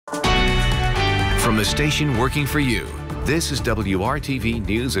From the station working for you, this is WRTV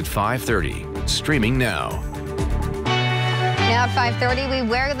News at 5:30, streaming now. Now at 5:30, we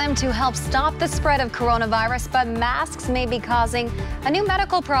wear them to help stop the spread of coronavirus, but masks may be causing a new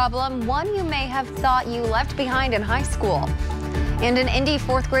medical problem, one you may have thought you left behind in high school. And an Indy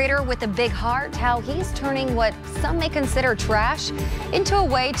fourth grader with a big heart, how he's turning what some may consider trash into a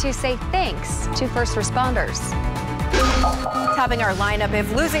way to say thanks to first responders. Topping our lineup,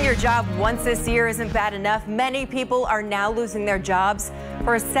 if losing your job once this year isn't bad enough, many people are now losing their jobs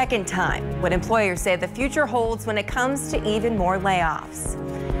for a second time. What employers say the future holds when it comes to even more layoffs.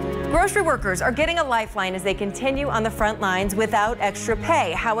 Grocery workers are getting a lifeline as they continue on the front lines without extra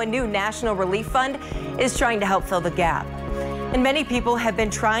pay. How a new national relief fund is trying to help fill the gap. And many people have been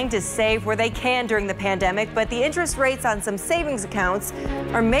trying to save where they can during the pandemic, but the interest rates on some savings accounts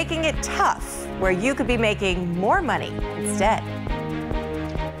are making it tough, where you could be making more money instead.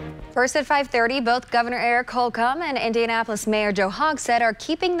 First at 5:30, both Governor Eric Holcomb and Indianapolis Mayor Joe Hogsett are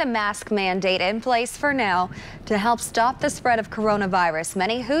keeping the mask mandate in place for now to help stop the spread of coronavirus.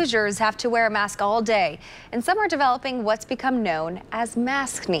 Many Hoosiers have to wear a mask all day, and some are developing what's become known as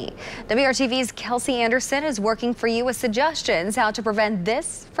maskne. WRTV's Kelsey Anderson is working for you with suggestions how to prevent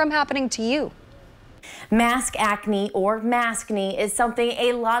this from happening to you. Mask acne, or maskne, is something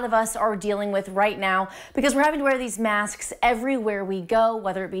a lot of us are dealing with right now because we're having to wear these masks everywhere we go,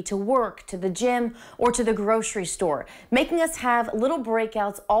 whether it be to work, to the gym, or to the grocery store, making us have little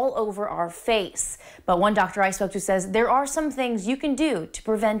breakouts all over our face. But one doctor I spoke to says there are some things you can do to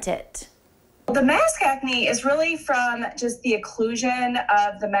prevent it. The mask acne is really from just the occlusion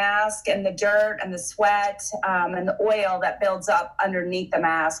of the mask and the dirt and the sweat and the oil that builds up underneath the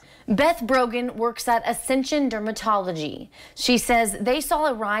mask. Beth Brogan works at Ascension Dermatology. She says they saw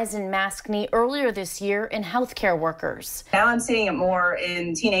a rise in maskne earlier this year in healthcare workers. Now I'm seeing it more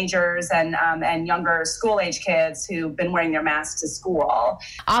in teenagers and younger school-age kids who've been wearing their masks to school.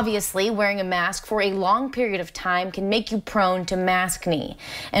 Obviously, wearing a mask for a long period of time can make you prone to maskne.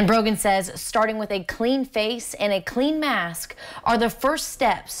 And Brogan says starting with a clean face and a clean mask are the first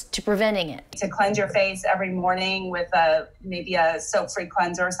steps to preventing it. To cleanse your face every morning with maybe a soap-free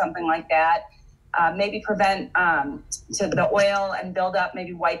cleanser or something like that. Maybe prevent to the oil and buildup,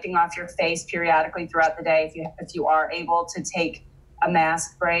 maybe wiping off your face periodically throughout the day if you are able to take a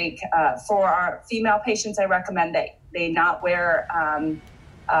mask break. For our female patients, I recommend they not wear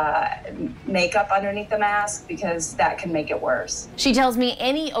makeup underneath the mask because that can make it worse. She tells me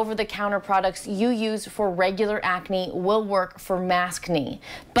any over-the-counter products you use for regular acne will work for maskne,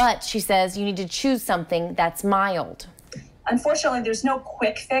 but she says you need to choose something that's mild. Unfortunately, there's no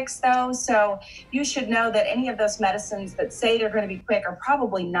quick fix though, so you should know that any of those medicines that say they're going to be quick are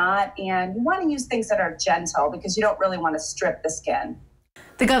probably not, and you want to use things that are gentle because you don't really want to strip the skin.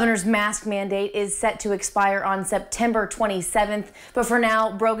 The governor's mask mandate is set to expire on September 27th, but for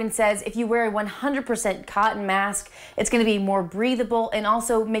now, Brogan says if you wear a 100% cotton mask, it's going to be more breathable and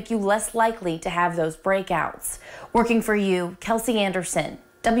also make you less likely to have those breakouts. Working for you, Kelsey Anderson,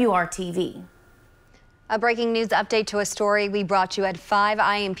 WRTV. A breaking news update to a story we brought you at 5.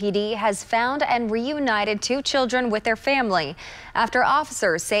 IMPD has found and reunited 2 children with their family after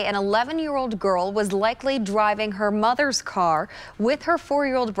officers say an 11-year-old girl was likely driving her mother's car with her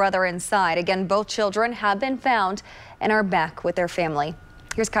 4-year-old brother inside. Again, both children have been found and are back with their family.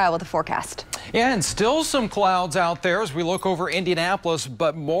 Here's Kyle with the forecast. Yeah, and still some clouds out there as we look over Indianapolis,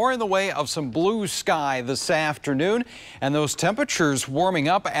 but more in the way of some blue sky this afternoon, and those temperatures warming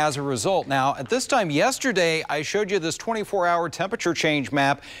up as a result. Now, at this time yesterday, I showed you this 24-hour temperature change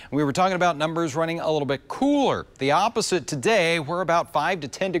map. We were talking about numbers running a little bit cooler. The opposite today, we're about 5 to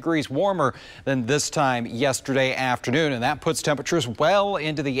 10 degrees warmer than this time yesterday afternoon, and that puts temperatures well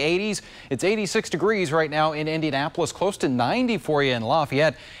into the 80s. It's 86 degrees right now in Indianapolis, close to 90 for you in Lafayette.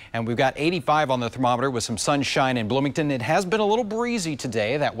 And we've got 85 on the thermometer with some sunshine in Bloomington. It has been a little breezy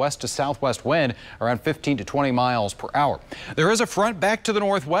today. That west to southwest wind around 15 to 20 miles per hour. There is a front back to the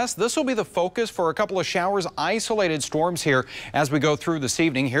northwest. This will be the focus for a couple of showers, isolated storms here as we go through this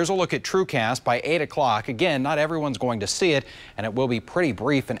evening. Here's a look at TrueCast by 8 o'clock. Again, not everyone's going to see it, and it will be pretty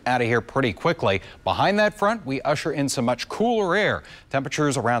brief and out of here pretty quickly. Behind that front, we usher in some much cooler air.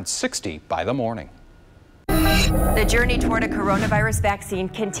 Temperatures around 60 by the morning. The journey toward a coronavirus vaccine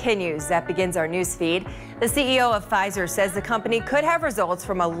continues. That begins our news feed. The CEO of Pfizer says the company could have results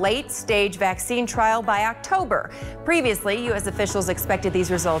from a late-stage vaccine trial by October. Previously, U.S. officials expected these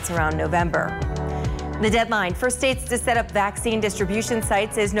results around November. The deadline for states to set up vaccine distribution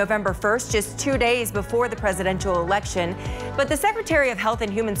sites is November 1st, just 2 days before the presidential election. But the Secretary of Health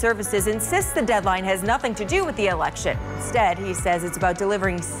and Human Services insists the deadline has nothing to do with the election. Instead, he says it's about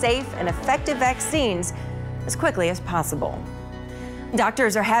delivering safe and effective vaccines as quickly as possible.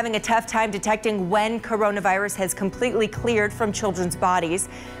 Doctors are having a tough time detecting when coronavirus has completely cleared from children's bodies.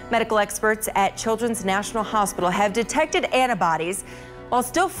 Medical experts at Children's National Hospital have detected antibodies while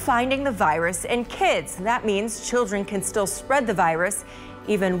still finding the virus in kids. That means children can still spread the virus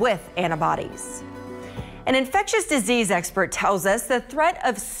even with antibodies. An infectious disease expert tells us the threat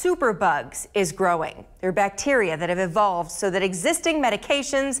of superbugs is growing. They're bacteria that have evolved so that existing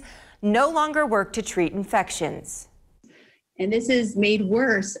medications no longer work to treat infections. And this is made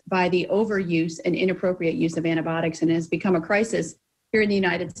worse by the overuse and inappropriate use of antibiotics and has become a crisis here in the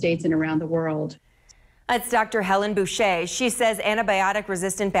United States and around the world. That's Dr. Helen Boucher. She says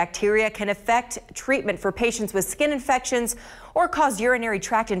antibiotic-resistant bacteria can affect treatment for patients with skin infections or cause urinary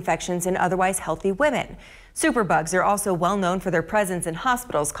tract infections in otherwise healthy women. Superbugs are also well known for their presence in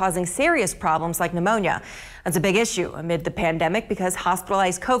hospitals, causing serious problems like pneumonia. That's a big issue amid the pandemic because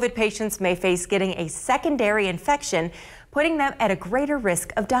hospitalized COVID patients may face getting a secondary infection, putting them at a greater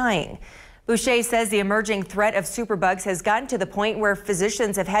risk of dying. Boucher says the emerging threat of superbugs has gotten to the point where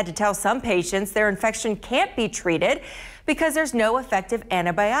physicians have had to tell some patients their infection can't be treated because there's no effective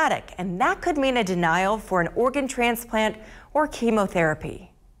antibiotic, and that could mean a denial for an organ transplant or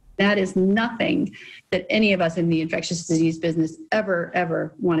chemotherapy. That is nothing that any of us in the infectious disease business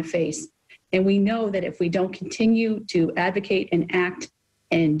ever want to face. And we know that if we don't continue to advocate and act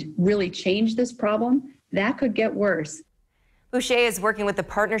and really change this problem, that could get worse. Boucher is working with the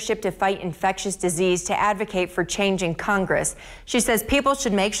Partnership to Fight Infectious Disease to advocate for change in Congress. She says people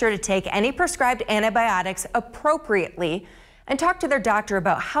should make sure to take any prescribed antibiotics appropriately and talk to their doctor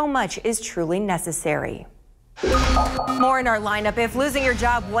about how much is truly necessary. More in our lineup. If losing your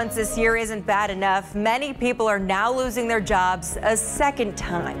job once this year isn't bad enough, many people are now losing their jobs a second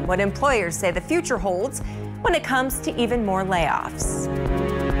time. What employers say the future holds when it comes to even more layoffs.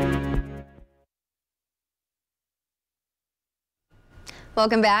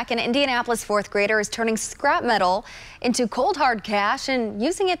 Welcome back. An Indianapolis fourth grader is turning scrap metal into cold hard cash and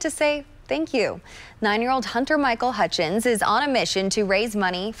using it to say thank you. 9-year-old Hunter Michael Hutchins is on a mission to raise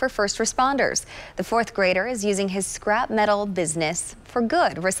money for first responders. The fourth grader is using his scrap metal business for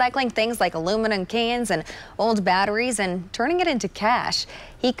good, recycling things like aluminum cans and old batteries and turning it into cash.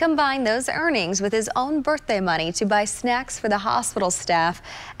 He combined those earnings with his own birthday money to buy snacks for the hospital staff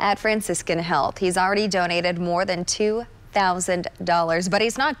at Franciscan Health. He's already donated more than $2,000, but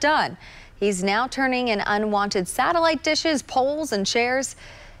he's not done. He's now turning in unwanted satellite dishes, poles, and chairs.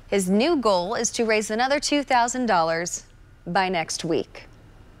 His new goal is to raise another $2,000 by next week.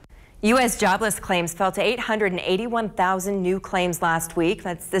 U.S. jobless claims fell to 881,000 new claims last week.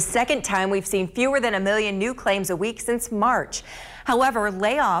 That's the second time we've seen fewer than 1 million new claims a week since March. However,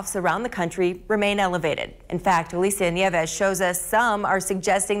 layoffs around the country remain elevated. In fact, Alicia Nieves shows us some are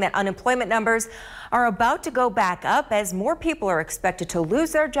suggesting that unemployment numbers are about to go back up as more people are expected to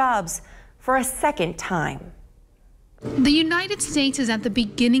lose their jobs for a second time. The United States is at the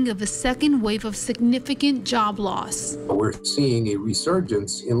beginning of a second wave of significant job loss. We're seeing a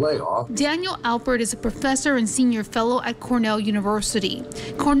resurgence in layoffs. Daniel Alpert is a professor and senior fellow at Cornell University.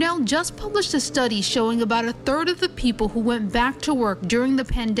 Cornell just published a study showing about a third of the people who went back to work during the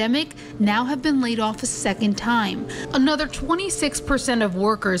pandemic now have been laid off a second time. Another 26% of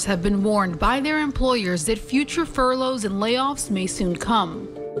workers have been warned by their employers that future furloughs and layoffs may soon come.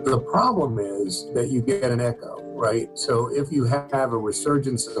 The problem is that you get an echo. Right. So if you have a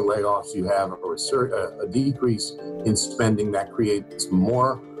resurgence in layoffs, you have a decrease in spending that creates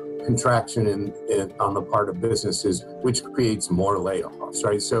more contraction on the part of businesses, which creates more layoffs.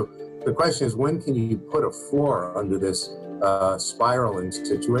 Right. So the question is, when can you put a floor under this spiraling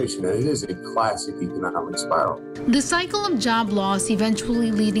situation? And it is a classic economic spiral. The cycle of job loss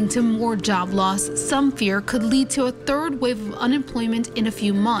eventually leading to more job loss, some fear could lead to a third wave of unemployment in a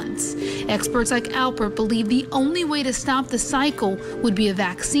few months. Experts like Alpert believe the only way to stop the cycle would be a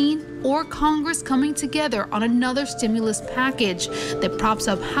vaccine or Congress coming together on another stimulus package that props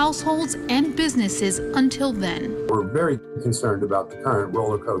up households and businesses until then. We're very concerned about the current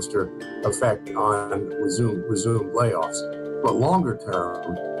roller coaster effect on resumed layoffs. But longer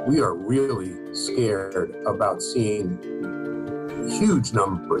term, we are really scared about seeing huge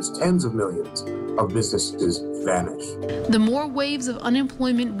numbers, tens of millions of businesses vanish. The more waves of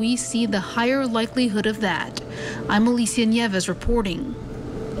unemployment we see, the higher likelihood of that. I'm Alicia Nieves reporting.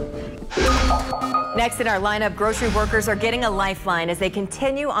 Next in our lineup, grocery workers are getting a lifeline as they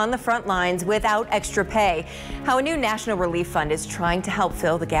continue on the front lines without extra pay. How a new national relief fund is trying to help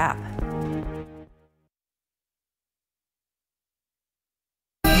fill the gap.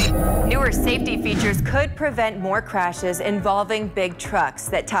 Newer safety features could prevent more crashes involving big trucks.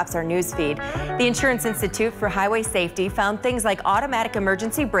 That tops our newsfeed. The Insurance Institute for Highway Safety found things like automatic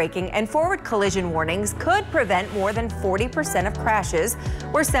emergency braking and forward collision warnings could prevent more than 40% of crashes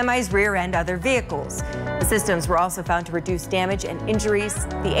where semis rear-end other vehicles. The systems were also found to reduce damage and injuries.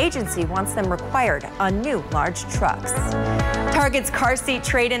 The agency wants them required on new large trucks. Target's car seat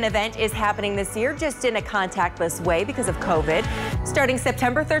trade-in event is happening this year, just in a contactless way because of COVID. Starting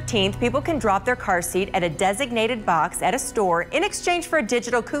September 13th, people can drop their car seat at a designated box at a store in exchange for a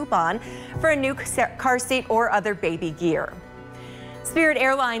digital coupon for a new car seat or other baby gear. Spirit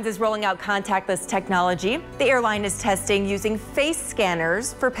Airlines is rolling out contactless technology. The airline is testing using face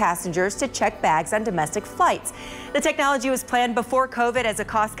scanners for passengers to check bags on domestic flights. The technology was planned before COVID as a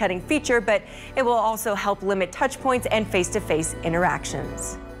cost-cutting feature, but it will also help limit touch points and face-to-face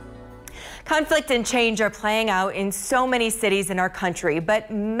interactions. Conflict and change are playing out in so many cities in our country,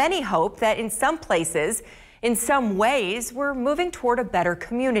 but many hope that in some places, in some ways, we're moving toward a better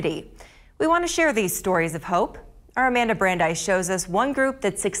community. We want to share these stories of hope. Our Amanda Brandeis shows us one group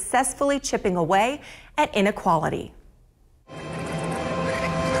that's successfully chipping away at inequality.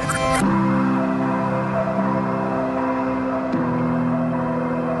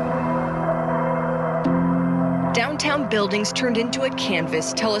 Downtown buildings turned into a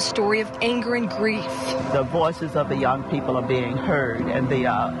canvas tell a story of anger and grief. The voices of the young people are being heard and they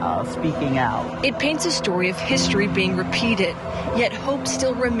are speaking out. It paints a story of history being repeated, yet hope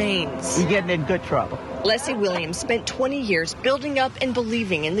still remains. We're getting in good trouble. Leslie Williams spent 20 years building up and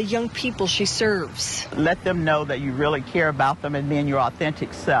believing in the young people she serves. Let them know that you really care about them and being your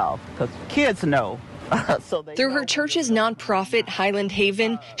authentic self, because kids know. Through her church's nonprofit, Highland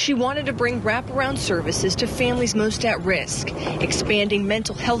Haven, she wanted to bring wraparound services to families most at risk, expanding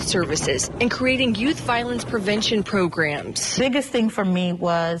mental health services and creating youth violence prevention programs. Biggest thing for me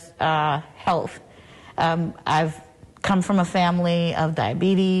was health. I've come from a family of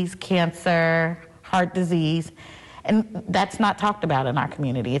diabetes, cancer, heart disease, and that's not talked about in our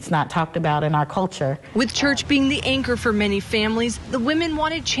community. It's not talked about in our culture. With church being the anchor for many families, the women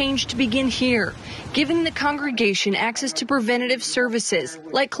wanted change to begin here, giving the congregation access to preventative services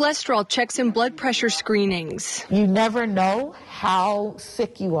like cholesterol checks and blood pressure screenings. You never know how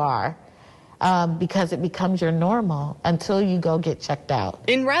sick you are because it becomes your normal until you go get checked out.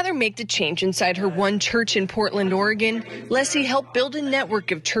 And rather make the change inside her one church in Portland, Oregon, Leslie helped build a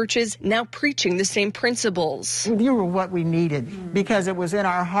network of churches now preaching the same principles. You were what we needed because it was in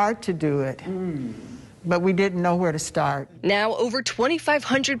our heart to do it. But we didn't know where to start. Now over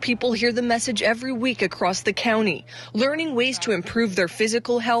 2,500 people hear the message every week across the county, learning ways to improve their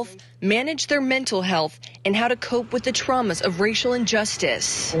physical health, manage their mental health, and how to cope with the traumas of racial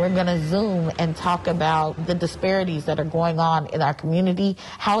injustice. We're going to Zoom and talk about the disparities that are going on in our community,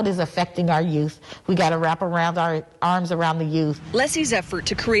 how it is affecting our youth. We got to wrap around our arms around the youth. Leslie's effort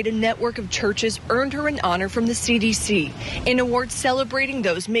to create a network of churches earned her an honor from the CDC, an award celebrating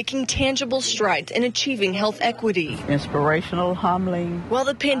those making tangible strides in achieving health equity. Inspirational, humbling. While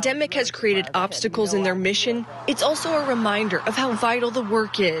the pandemic has created obstacles in their mission, it's also a reminder of how vital the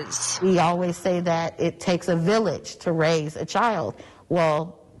work is. We always say that it takes a village to raise a child.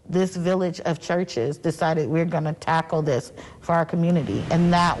 Well, this village of churches decided we're going to tackle this for our community,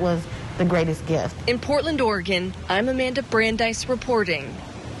 and that was the greatest gift. In Portland, Oregon, I'm Amanda Brandeis reporting.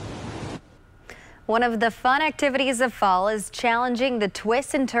 One of the fun activities of fall is challenging the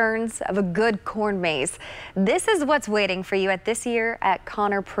twists and turns of a good corn maze. This is what's waiting for you at this year at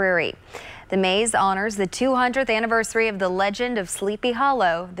Connor Prairie. The maze honors the 200th anniversary of the legend of Sleepy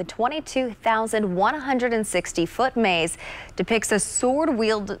Hollow. The 22,160-foot maze depicts a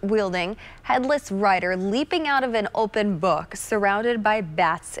sword-wielding headless rider leaping out of an open book surrounded by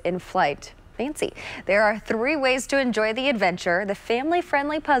bats in flight. Fancy. There are 3 ways to enjoy the adventure: the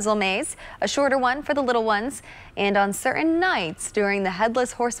family-friendly puzzle maze, a shorter one for the little ones, and on certain nights during the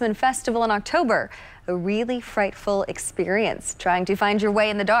Headless Horseman Festival in October, a really frightful experience trying to find your way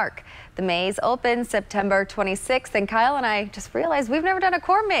in the dark. The maze opens September 26th, and Kyle and I just realized we've never done a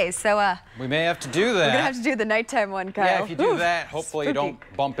corn maze, so we may have to do that. We're gonna have to do the nighttime one, Kyle. Yeah, if you do that, hopefully you don't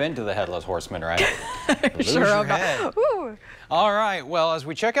bump into the Headless Horseman, right? Lose your head. All right, well, as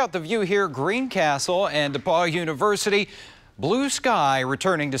we check out the view here, Greencastle and DePauw University, Blue sky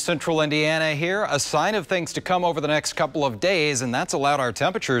returning to central Indiana here, a sign of things to come over the next couple of days, and that's allowed our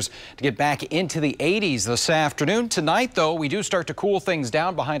temperatures to get back into the 80s this afternoon. Tonight, though, we do start to cool things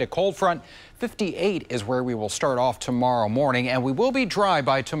down behind a cold front. 58 is where we will start off tomorrow morning, and we will be dry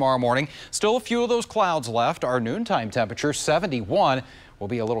by tomorrow morning. Still a few of those clouds left. Our noontime temperature, 71. Will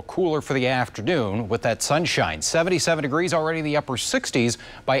be a little cooler for the afternoon with that sunshine. 77 degrees already in the upper 60s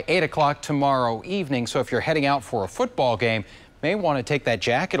by 8 o'clock tomorrow evening. So if you're heading out for a football game, may want to take that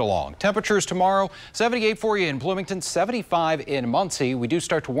jacket along. Temperatures tomorrow, 78 for you in Bloomington, 75 in Muncie. We do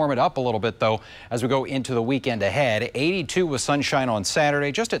start to warm it up a little bit, though, as we go into the weekend ahead. 82 with sunshine on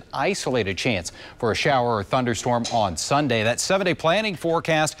Saturday, just an isolated chance for a shower or thunderstorm on Sunday. That 7-day planning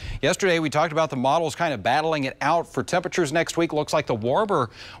forecast. Yesterday, we talked about the models kind of battling it out for temperatures next week. Looks like the warmer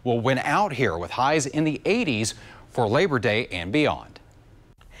will win out here with highs in the 80s for Labor Day and beyond.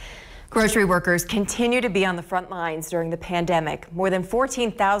 Grocery workers continue to be on the front lines during the pandemic. More than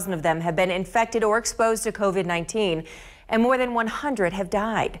 14,000 of them have been infected or exposed to COVID-19, and more than 100 have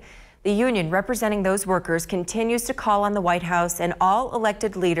died. The union representing those workers continues to call on the White House and all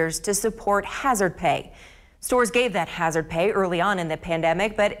elected leaders to support hazard pay. Stores gave that hazard pay early on in the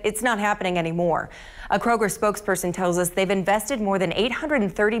pandemic, but it's not happening anymore. A Kroger spokesperson tells us they've invested more than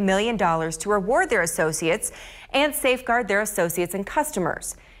 $830 million to reward their associates and safeguard their associates and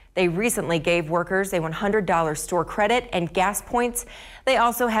customers. They recently gave workers a $100 store credit and gas points. They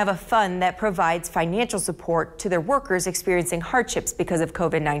also have a fund that provides financial support to their workers experiencing hardships because of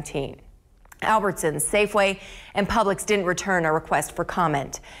COVID-19. Albertsons, Safeway, and Publix didn't return a request for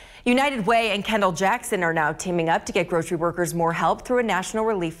comment. United Way and Kendall Jackson are now teaming up to get grocery workers more help through a national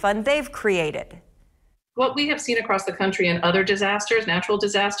relief fund they've created. What we have seen across the country in other disasters, natural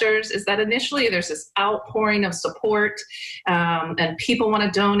disasters, is that initially there's this outpouring of support and people want to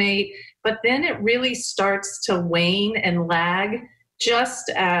donate, but then it really starts to wane and lag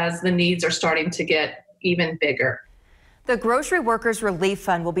just as the needs are starting to get even bigger. The Grocery Workers Relief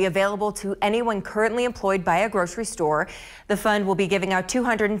Fund will be available to anyone currently employed by a grocery store. The fund will be giving out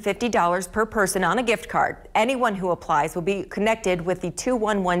 $250 per person on a gift card. Anyone who applies will be connected with the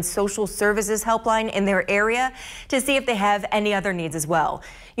 211 Social Services Helpline in their area to see if they have any other needs as well.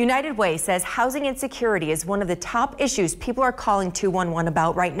 United Way says housing insecurity is one of the top issues people are calling 211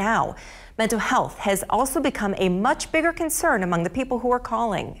 about right now. Mental health has also become a much bigger concern among the people who are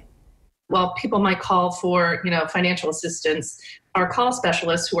calling. While people might call for, financial assistance, our call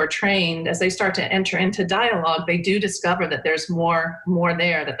specialists who are trained, as they start to enter into dialogue, they do discover that there's more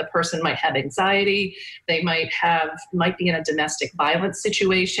there, that the person might have anxiety, they might be in a domestic violence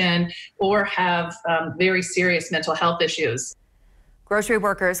situation, or have very serious mental health issues. Grocery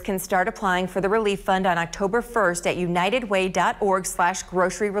workers can start applying for the relief fund on October 1st at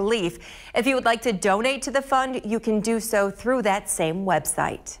unitedway.org/grocery relief. If you would like to donate to the fund, you can do so through that same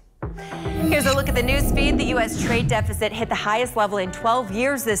website. Here's a look at the news feed. The U.S. trade deficit hit the highest level in 12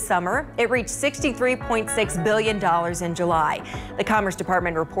 years this summer. It reached $63.6 billion in July. The Commerce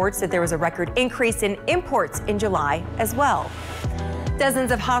Department reports that there was a record increase in imports in July as well.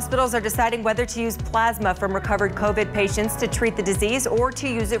 Dozens of hospitals are deciding whether to use plasma from recovered COVID patients to treat the disease or to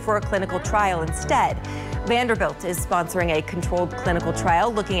use it for a clinical trial instead. Vanderbilt is sponsoring a controlled clinical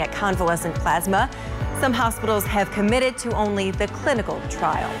trial looking at convalescent plasma. Some hospitals have committed to only the clinical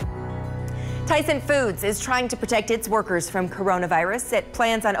trial. Tyson Foods is trying to protect its workers from coronavirus. It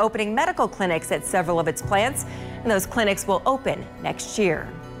plans on opening medical clinics at several of its plants, and those clinics will open next year.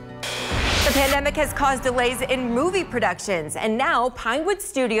 The pandemic has caused delays in movie productions, and now Pinewood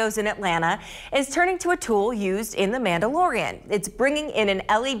Studios in Atlanta is turning to a tool used in The Mandalorian. It's bringing in an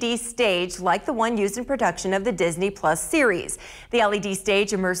LED stage like the one used in production of the Disney Plus series. The LED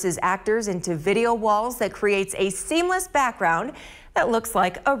stage immerses actors into video walls that creates a seamless background that looks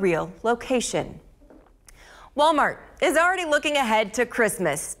like a real location. Walmart is already looking ahead to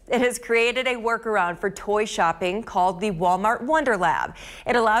Christmas. It has created a workaround for toy shopping called the Walmart Wonder Lab.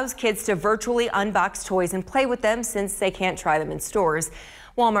 It allows kids to virtually unbox toys and play with them since they can't try them in stores.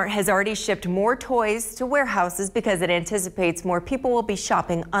 Walmart has already shipped more toys to warehouses because it anticipates more people will be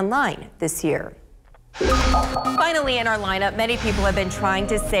shopping online this year. Finally in our lineup, many people have been trying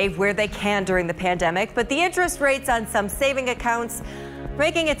to save where they can during the pandemic, but the interest rates on some saving accounts are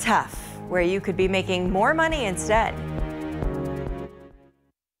making it tough, where you could be making more money instead.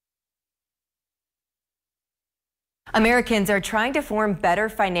 Americans are trying to form better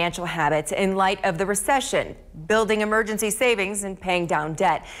financial habits in light of the recession, building emergency savings and paying down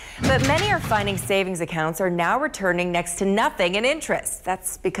debt. But many are finding savings accounts are now returning next to nothing in interest.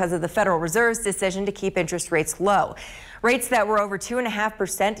 That's because of the Federal Reserve's decision to keep interest rates low. Rates that were over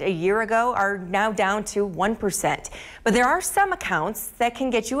 2.5% a year ago are now down to 1%. But there are some accounts that can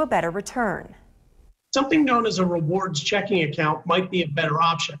get you a better return. Something known as a rewards checking account might be a better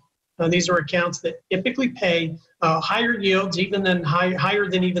option. These are accounts that typically pay higher yields, higher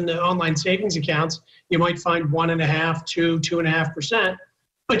than even the online savings accounts. You might find 1.5% to 2.5%,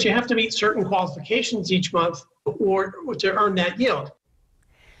 but you have to meet certain qualifications each month or to earn that yield.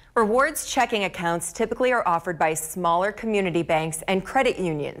 Rewards checking accounts typically are offered by smaller community banks and credit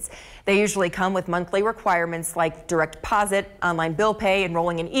unions. They usually come with monthly requirements like direct deposit, online bill pay,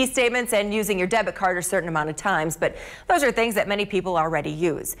 enrolling in e-statements, and using your debit card a certain amount of times. But those are things that many people already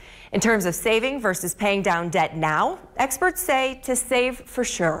use. In terms of saving versus paying down debt now, experts say to save for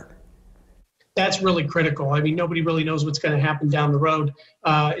sure. That's really critical. I mean, nobody really knows what's going to happen down the road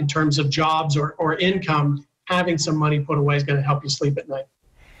in terms of jobs or income. Having some money put away is going to help you sleep at night.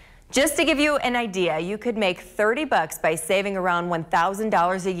 Just to give you an idea, you could make $30 by saving around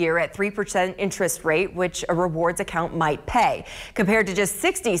 $1,000 a year at 3% interest rate, which a rewards account might pay, compared to just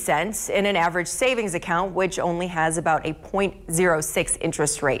 60 cents in an average savings account, which only has about a 0.06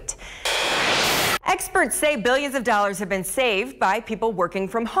 interest rate. Experts say billions of dollars have been saved by people working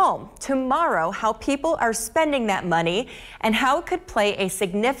from home. Tomorrow, how people are spending that money and how it could play a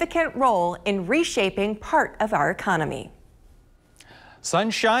significant role in reshaping part of our economy.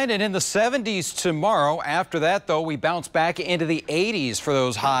 Sunshine and in the 70s tomorrow. After that, though, we bounce back into the 80s for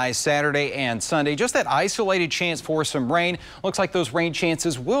those highs Saturday and Sunday. Just that isolated chance for some rain. Looks like those rain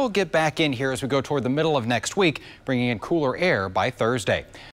chances will get back in here as we go toward the middle of next week, bringing in cooler air by Thursday.